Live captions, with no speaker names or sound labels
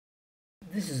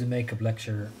This is a makeup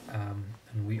lecture,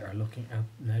 and we are looking at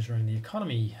measuring the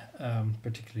economy,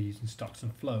 particularly using stocks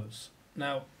and flows.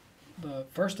 Now, the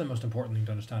first and most important thing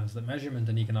to understand is that measurement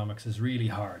in economics is really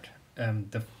hard.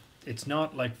 It's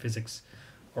not like physics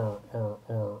or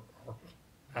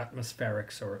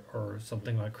atmospherics or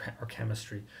something like or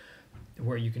chemistry,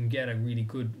 where you can get a really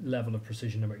good level of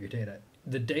precision about your data.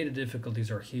 The data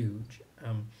difficulties are huge.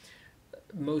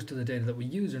 Most of the data that we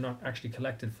use are not actually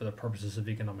collected for the purposes of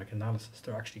economic analysis.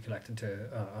 They're actually collected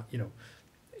to,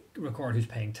 record who's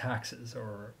paying taxes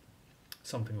or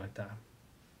something like that.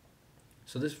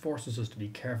 So this forces us to be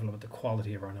careful about the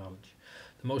quality of our knowledge.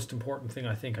 The most important thing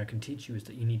I think I can teach you is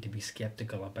that you need to be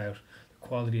skeptical about the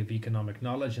quality of economic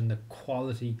knowledge and the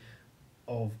quality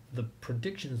of the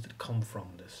predictions that come from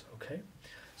this, okay?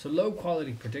 So low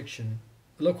quality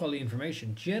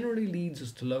information generally leads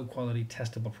us to low quality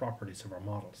testable properties of our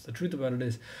models. The truth about it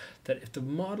is that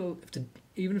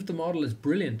even if the model is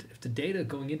brilliant, if the data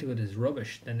going into it is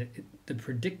rubbish, then the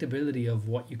predictability of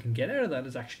what you can get out of that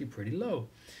is actually pretty low.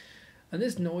 And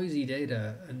this noisy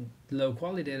data and low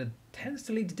quality data tends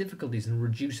to lead to difficulties in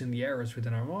reducing the errors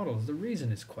within our models. The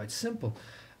reason is quite simple.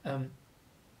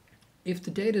 If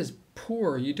the data is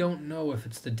poor, you don't know if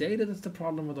it's the data that's the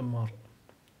problem or the model.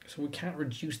 So we can't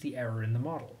reduce the error in the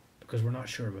model because we're not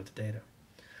sure about the data.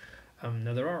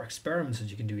 Now there are experiments that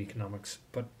you can do economics,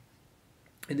 but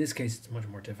in this case it's much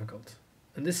more difficult.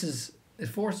 And it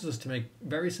forces us to make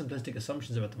very simplistic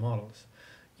assumptions about the models.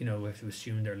 We have to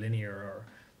assume they're linear or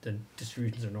the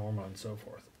distributions are normal and so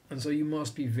forth. And so you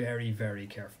must be very, very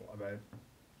careful about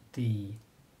the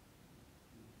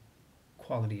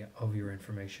quality of your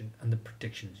information and the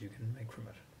predictions you can make from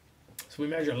it. So we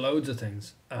measure loads of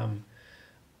things.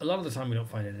 A lot of the time we don't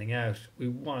find anything out. We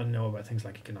want to know about things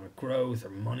like economic growth or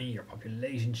money or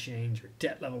population change or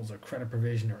debt levels or credit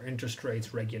provision or interest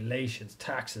rates, regulations,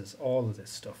 taxes, all of this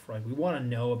stuff, right? We want to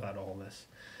know about all this.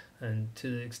 And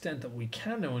to the extent that we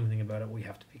can know anything about it, we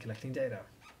have to be collecting data.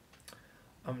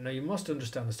 Now you must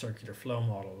understand the circular flow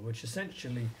model, which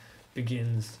essentially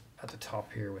begins at the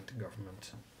top here with the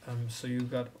government. So you've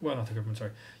got, well, not the government,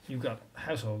 sorry. You've got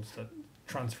households that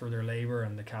transfer their labor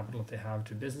and the capital that they have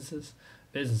to businesses.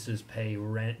 Businesses pay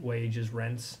wages,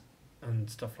 rents, and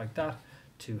stuff like that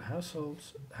to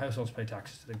households. Households pay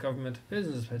taxes to the government.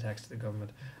 Businesses pay tax to the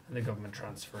government, and the government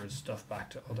transfers stuff back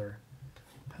to other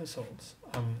households.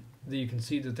 You can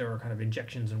see that there are kind of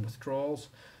injections and withdrawals.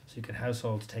 So you can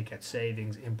households take out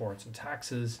savings, imports, and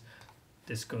taxes.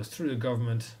 This goes through the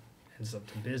government, ends up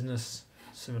to business.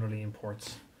 Similarly,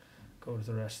 imports go to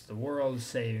the rest of the world.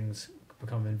 Savings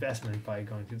become investment by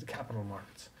going through the capital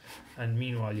markets. And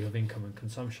meanwhile, you have income and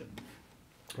consumption.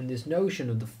 And this notion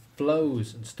of the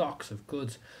flows and stocks of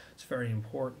goods is very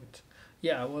important.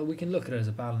 Yeah, well, we can look at it as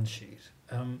a balance sheet.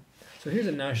 So here's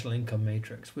a national income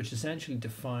matrix, which essentially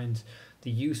defines the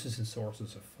uses and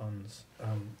sources of funds.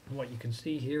 What you can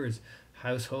see here is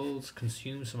households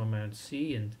consume some amount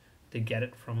C, and they get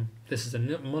it from, this is a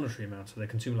monetary amount, so they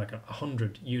consume like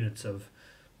 100 units of,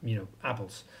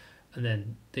 apples, and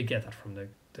then they get that from the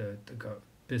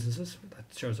businesses. That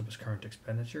shows up as current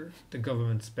expenditure. The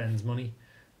government spends money,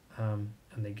 and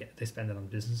they spend it on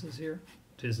businesses here.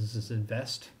 Businesses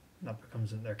invest, and that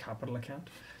becomes in their capital account.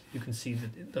 You can see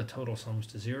that the total sums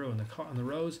to zero in the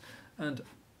rows, and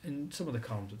in some of the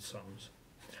columns it sums.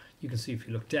 You can see if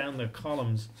you look down the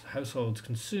columns, households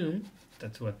consume,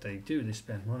 that's what they do, they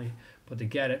spend money, but they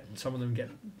get it. Some of them get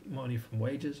money from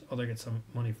wages, others get some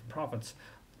money from profits,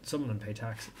 some of them pay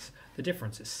taxes. The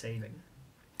difference is saving.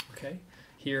 Okay,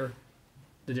 here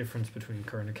the difference between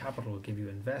current and capital will give you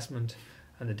investment,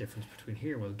 and the difference between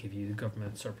here will give you the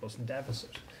government surplus and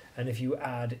deficit. And if you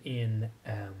add in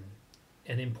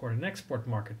an import and export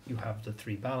market, you have the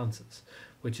three balances,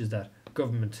 which is that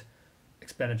government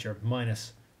expenditure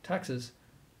minus taxes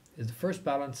is the first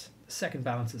balance, the second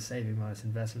balance is saving minus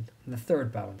investment, and the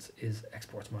third balance is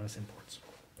exports minus imports.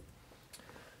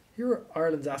 Here are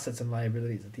Ireland's assets and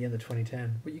liabilities at the end of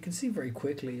 2010. What you can see very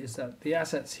quickly is that the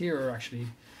assets here are actually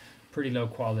pretty low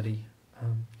quality.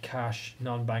 Cash,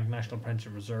 non-bank National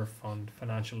Pension Reserve Fund,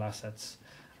 financial assets,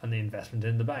 and the investment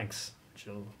in the banks, which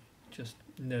will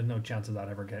there's no chance of that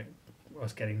ever getting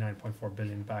 9.4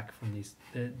 billion back from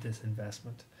this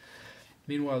investment.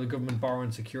 Meanwhile, the government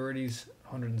borrowing securities,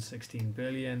 116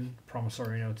 billion,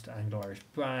 promissory notes to Anglo-Irish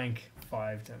Bank,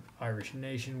 5 to Irish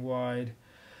Nationwide,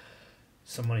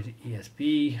 some money to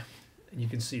ESB, and you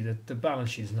can see that the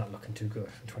balance sheet is not looking too good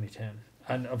in 2010.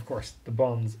 And of course, the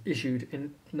bonds issued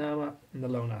in NAMA and the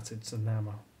loan assets in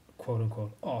NAMA, quote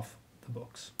unquote, off the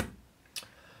books.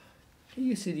 Here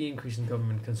you see the increase in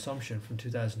government consumption from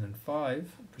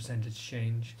 2005, percentage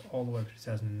change, all the way up to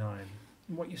 2009.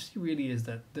 what you see really is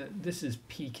that this is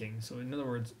peaking. So in other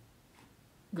words,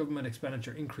 government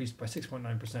expenditure increased by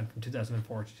 6.9% from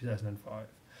 2004 to 2005.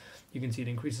 You can see it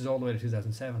increases all the way to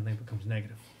 2007, then it becomes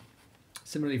negative.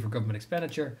 Similarly for government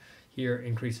expenditure, here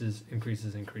increases, and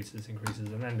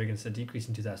then begins to decrease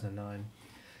in 2009.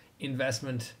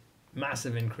 Investment,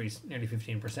 massive increase, nearly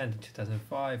 15% in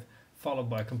 2005, followed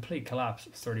by a complete collapse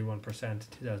of 31% in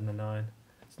 2009.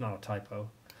 It's not a typo.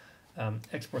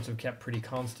 Exports have kept pretty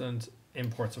constant.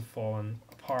 Imports have fallen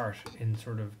apart in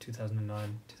sort of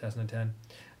 2009, 2010.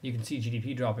 You can see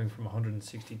GDP dropping from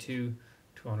 162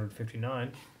 to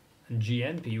 159, and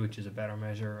GNP, which is a better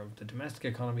measure of the domestic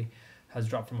economy, has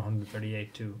dropped from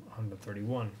 138 to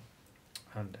 131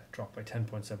 and dropped by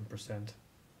 10.7% in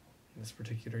this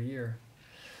particular year.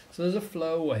 So there's a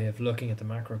flow way of looking at the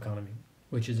macroeconomy,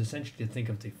 which is essentially to think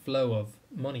of the flow of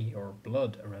money or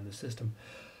blood around the system.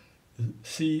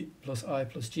 C plus I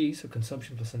plus G, so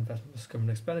consumption plus investment plus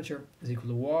government expenditure, is equal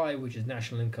to Y, which is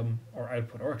national income or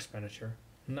output or expenditure.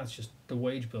 And that's just the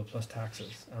wage bill plus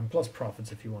taxes, and plus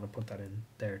profits if you want to put that in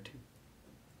there too.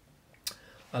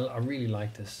 I really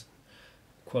like this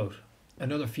quote.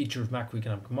 Another feature of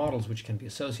macroeconomic models which can be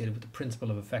associated with the principle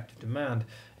of effective demand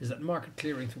is that market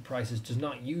clearing through prices does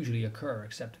not usually occur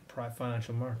except in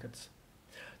financial markets.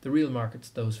 The real markets,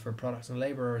 those for products and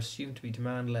labour, are assumed to be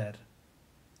demand-led.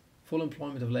 Full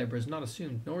employment of labour is not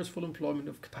assumed, nor is full employment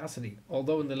of capacity,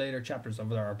 although in the later chapters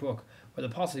of our book, where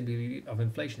the possibility of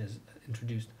inflation is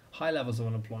introduced, high levels of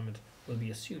unemployment will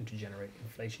be assumed to generate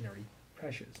inflationary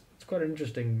pressures. It's quite an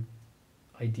interesting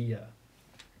idea.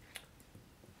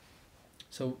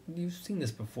 So you've seen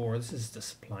this before. This is the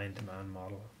supply and demand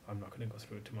model. I'm not going to go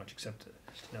through it too much except to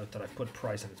note that I've put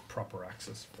price on its proper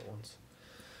axis for once.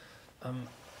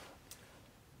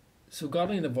 So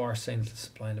Godley and Navarre saying that the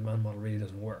supply and demand model really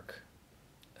doesn't work.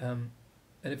 And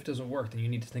if it doesn't work, then you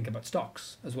need to think about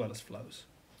stocks as well as flows.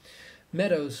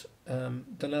 Meadows,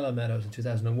 Donella Meadows in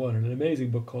 2001, in an amazing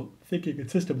book called Thinking in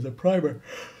Systems, a primer,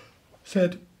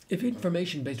 said, if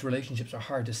information-based relationships are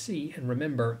hard to see, and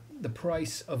remember, the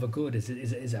price of a good is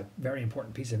a very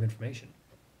important piece of information.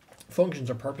 Functions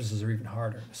or purposes are even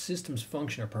harder. A system's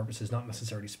function or purpose is not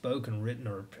necessarily spoken, written,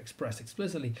 or expressed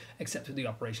explicitly, except through the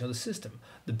operation of the system.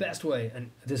 The best way,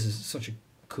 and this is such a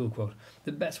cool quote,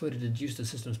 the best way to deduce the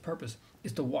system's purpose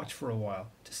is to watch for a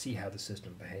while to see how the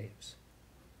system behaves.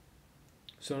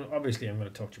 So obviously I'm going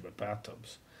to talk to you about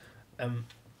bathtubs.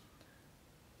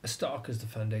 A stock is the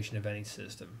foundation of any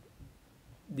system.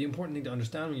 The important thing to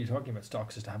understand when you're talking about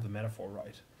stocks is to have the metaphor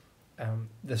right.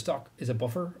 The stock is a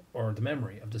buffer or the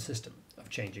memory of the system of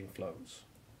changing flows.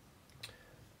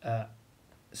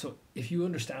 So if you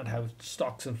understand how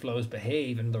stocks and flows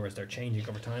behave, in other words, they're changing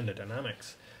over time, their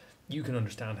dynamics, you can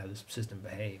understand how this system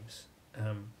behaves.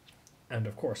 And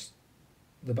of course,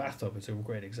 the bathtub is a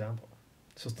great example.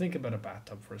 So think about a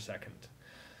bathtub for a second.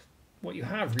 What you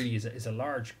have really is a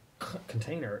large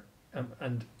container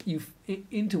and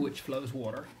into which flows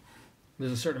water.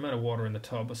 There's a certain amount of water in the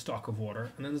tub, a stock of water,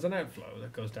 and then there's an outflow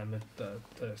that goes down the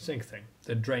sink thing,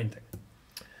 the drain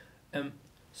thing.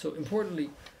 So importantly,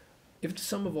 if the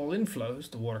sum of all inflows,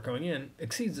 the water going in,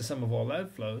 exceeds the sum of all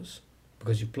outflows,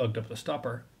 because you've plugged up the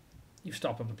stopper, you've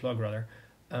stopped up the plug rather,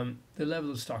 the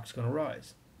level of stock is going to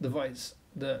rise.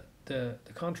 The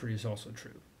contrary is also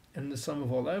true. And the sum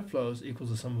of all outflows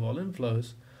equals the sum of all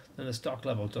inflows, then the stock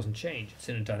level doesn't change. It's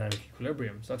in a dynamic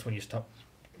equilibrium. So that's when you stop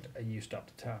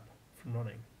the tap from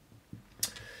running.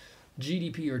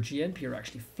 GDP or GNP are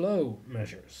actually flow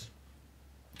measures.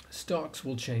 Stocks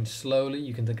will change slowly.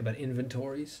 You can think about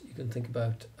inventories. You can think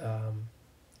about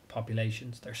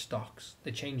populations. They're stocks.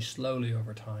 They change slowly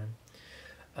over time.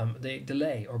 They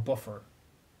delay or buffer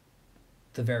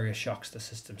the various shocks the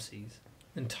system sees.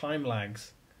 And time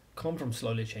lags come from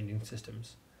slowly changing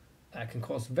systems. Can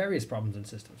cause various problems in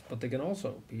systems, but they can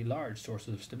also be large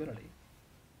sources of stability.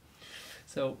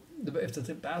 So if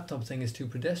the bathtub thing is too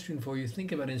pedestrian for you,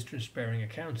 think about interest-bearing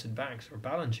accounts in banks or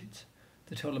balance sheets.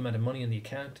 The total amount of money in the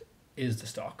account is the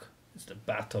stock. It's the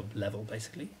bathtub level,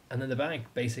 basically. And then the bank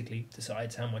basically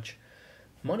decides how much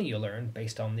money you'll earn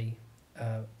based on the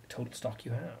total stock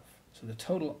you have. So the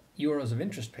total euros of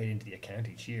interest paid into the account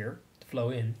each year to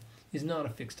flow in is not a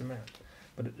fixed amount,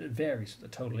 but it varies with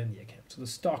the total in the account. So the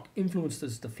stock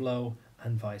influences the flow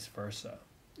and vice versa.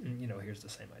 And here's the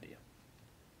same idea.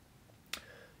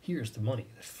 Here's the money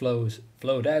that flowed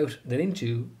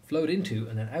into,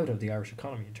 and then out of the Irish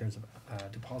economy in terms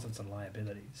of deposits and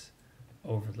liabilities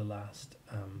over the last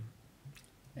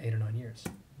 8 or 9 years.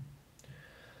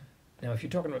 Now, if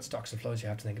you're talking about stocks and flows, you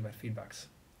have to think about feedbacks.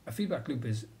 A feedback loop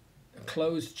is a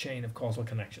closed chain of causal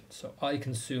connections. So I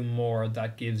consume more,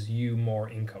 that gives you more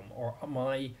income, or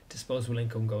my disposable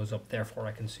income goes up, therefore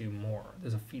I consume more.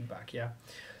 There's a feedback, yeah?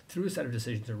 Through a set of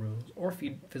decisions or rules or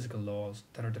physical laws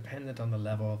that are dependent on the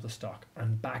level of the stock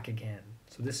and back again.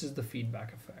 So this is the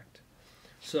feedback effect.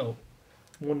 So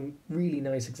one really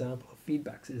nice example of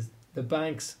feedbacks is the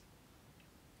banks,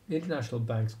 the international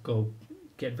banks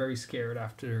get very scared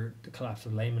after the collapse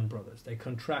of Lehman Brothers. They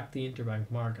contract the interbank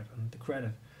market and the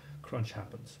credit crunch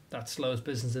happens. That slows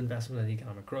business investment and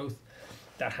economic growth.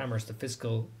 That hammers the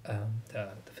fiscal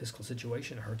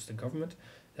situation, hurts the government.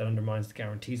 That undermines the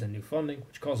guarantees and new funding,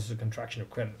 which causes a contraction of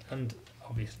credit and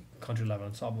obviously country level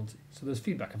insolvency. So there's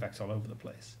feedback effects all over the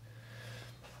place.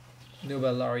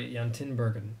 Nobel laureate Jan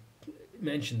Tinbergen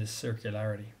mentioned this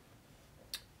circularity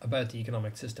about the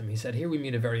economic system. He said, here we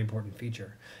meet a very important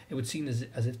feature. It would seem as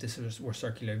if this were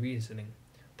circular reasoning.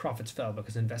 Profits fell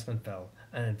because investment fell,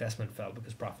 and investment fell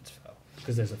because profits fell,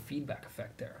 because there's a feedback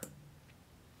effect there.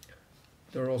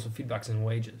 There are also feedbacks in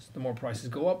wages. The more prices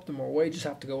go up, the more wages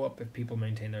have to go up if people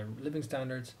maintain their living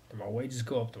standards. The more wages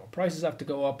go up, the more prices have to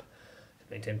go up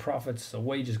to maintain profits. So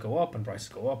wages go up and prices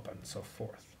go up and so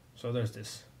forth. So there's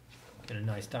this kind of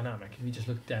nice dynamic. If you just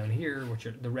look down here,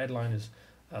 the red line is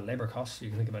labour costs. So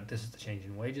you can think about this as the change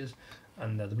in wages,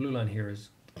 and the blue line here is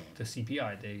the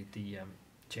CPI, the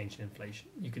change in inflation.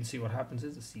 You can see what happens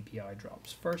is the CPI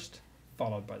drops first,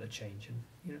 followed by the change in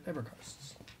unit labour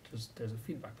costs. There's a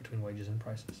feedback between wages and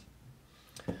prices.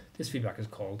 This feedback is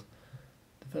called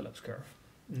the Phillips curve.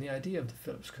 And the idea of the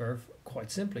Phillips curve,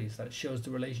 quite simply, is that it shows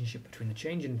the relationship between the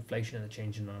change in inflation and the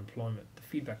change in unemployment. The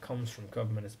feedback comes from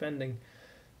government and spending.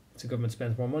 So government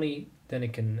spends more money, then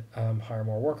it can hire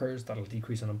more workers. That'll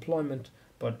decrease unemployment.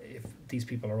 But if these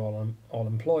people are all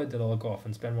employed, they'll all go off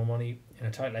and spend more money. In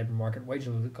a tight labour market, wages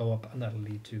will go up, and that'll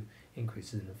lead to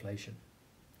increases in inflation.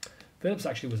 Phillips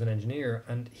actually was an engineer,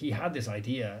 and he had this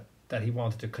idea that he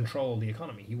wanted to control the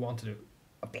economy. He wanted to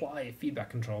apply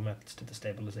feedback control methods to the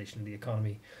stabilization of the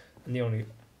economy, and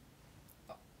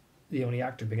the only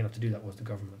actor big enough to do that was the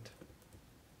government.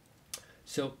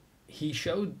 So he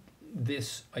showed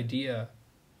this idea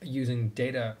using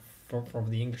data for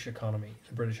the English economy,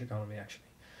 the British economy actually.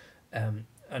 And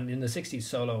in the 60s,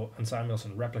 Solow and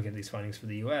Samuelson replicated these findings for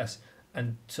the US.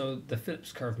 And so the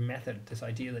Phillips curve method, this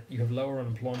idea that you have lower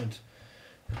unemployment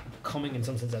coming in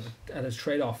some sense at a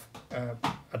trade-off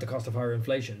at the cost of higher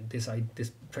inflation, this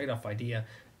trade-off idea,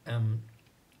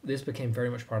 this became very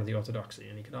much part of the orthodoxy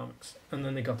in economics. And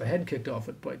then they got the head kicked off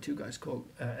it by two guys called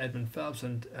Edmund Phelps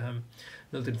and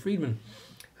Milton Friedman,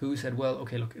 who said, well,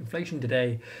 okay, look, inflation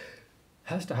today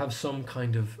has to have some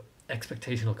kind of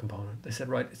expectational component. They said,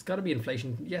 right, it's got to be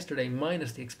inflation yesterday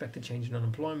minus the expected change in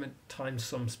unemployment times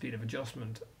some speed of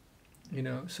adjustment.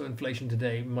 So inflation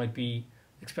today might be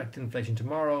expected inflation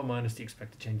tomorrow minus the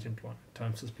expected change in employment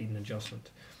times the speed and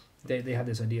adjustment. They had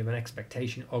this idea of an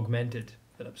expectation augmented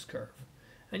Phillips curve.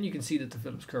 And you can see that the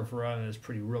Phillips curve for Ireland is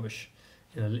pretty rubbish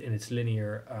in its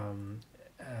linear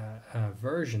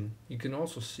version. You can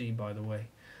also see, by the way,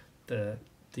 the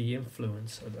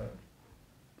influence or the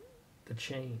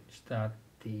change that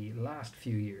the last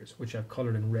few years, which I've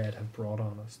coloured in red, have brought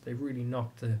on us. They've really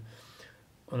knocked the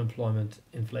unemployment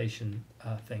inflation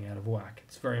thing out of whack.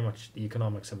 It's very much the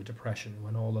economics of a depression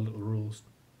when all the little rules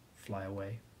fly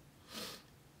away.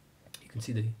 You can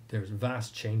see there's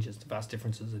vast changes, vast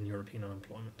differences in European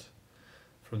unemployment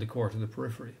from the core to the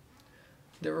periphery.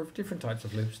 There are different types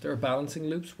of loops. There are balancing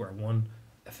loops where one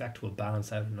effect will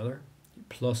balance out another,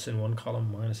 plus in one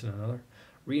column, minus in another.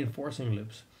 Reinforcing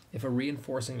loops. If a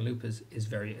reinforcing loop is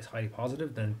highly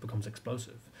positive, then it becomes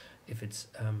explosive. If it's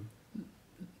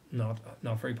not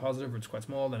very positive or it's quite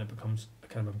small, then it becomes a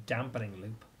kind of a dampening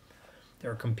loop. There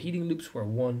are competing loops where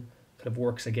one kind of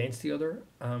works against the other,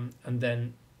 and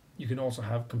then you can also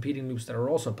have competing loops that are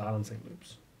also balancing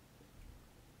loops.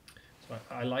 So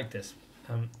I like this.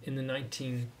 In the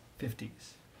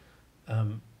 1950s,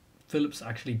 Phillips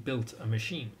actually built a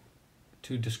machine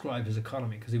to describe his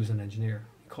economy because he was an engineer.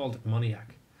 He called it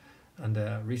Moniac. And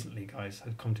recently guys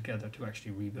had come together to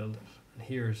actually rebuild it. And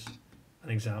here's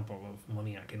an example of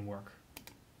Moniac in work.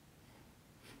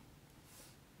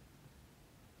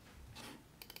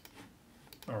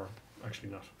 Or actually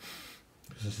not,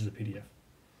 because this is a PDF.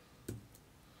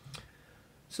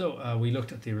 So we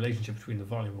looked at the relationship between the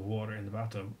volume of water in the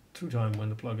bathtub through time when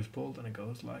the plug is pulled, and it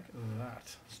goes like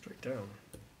that, straight down.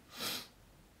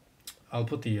 I'll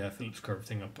put the Phillips curve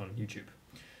thing up on YouTube.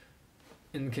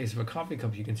 In the case of a coffee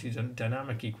cup, you can see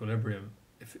dynamic equilibrium.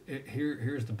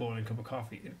 Here's the boiling cup of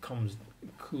coffee, it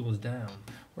cools down,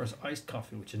 whereas iced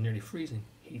coffee, which is nearly freezing,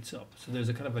 heats up. So there's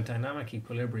a kind of a dynamic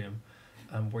equilibrium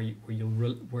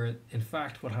where in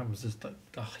fact what happens is that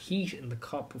the heat in the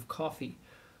cup of coffee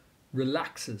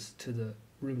relaxes to the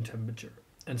room temperature,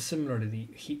 and similarly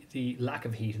the lack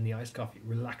of heat in the iced coffee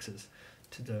relaxes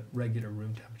to the regular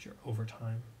room temperature over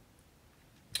time.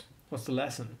 What's the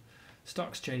lesson?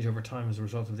 Stocks change over time as a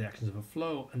result of the actions of a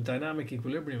flow, and dynamic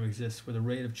equilibrium exists where the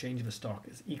rate of change of a stock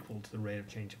is equal to the rate of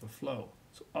change of a flow.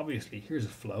 So obviously here's a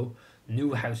flow,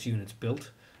 new house units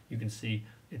built. You can see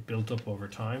it built up over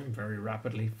time very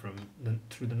rapidly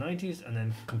through the 90s and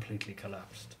then completely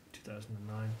collapsed in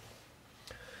 2009.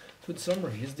 So in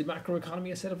summary, is the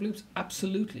macroeconomy a set of loops?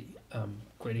 Absolutely.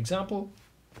 Great example,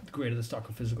 the greater the stock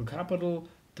of physical capital,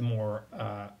 the more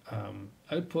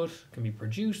output can be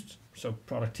produced. So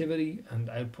productivity and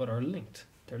output are linked.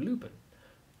 They're looping.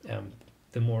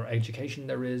 The more education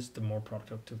there is, the more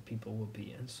productive people will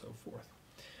be, and so forth.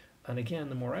 And again,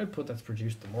 the more output that's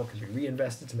produced, the more can be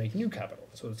reinvested to make new capital.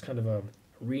 So it's kind of a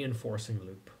reinforcing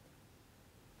loop.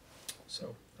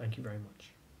 So thank you very much.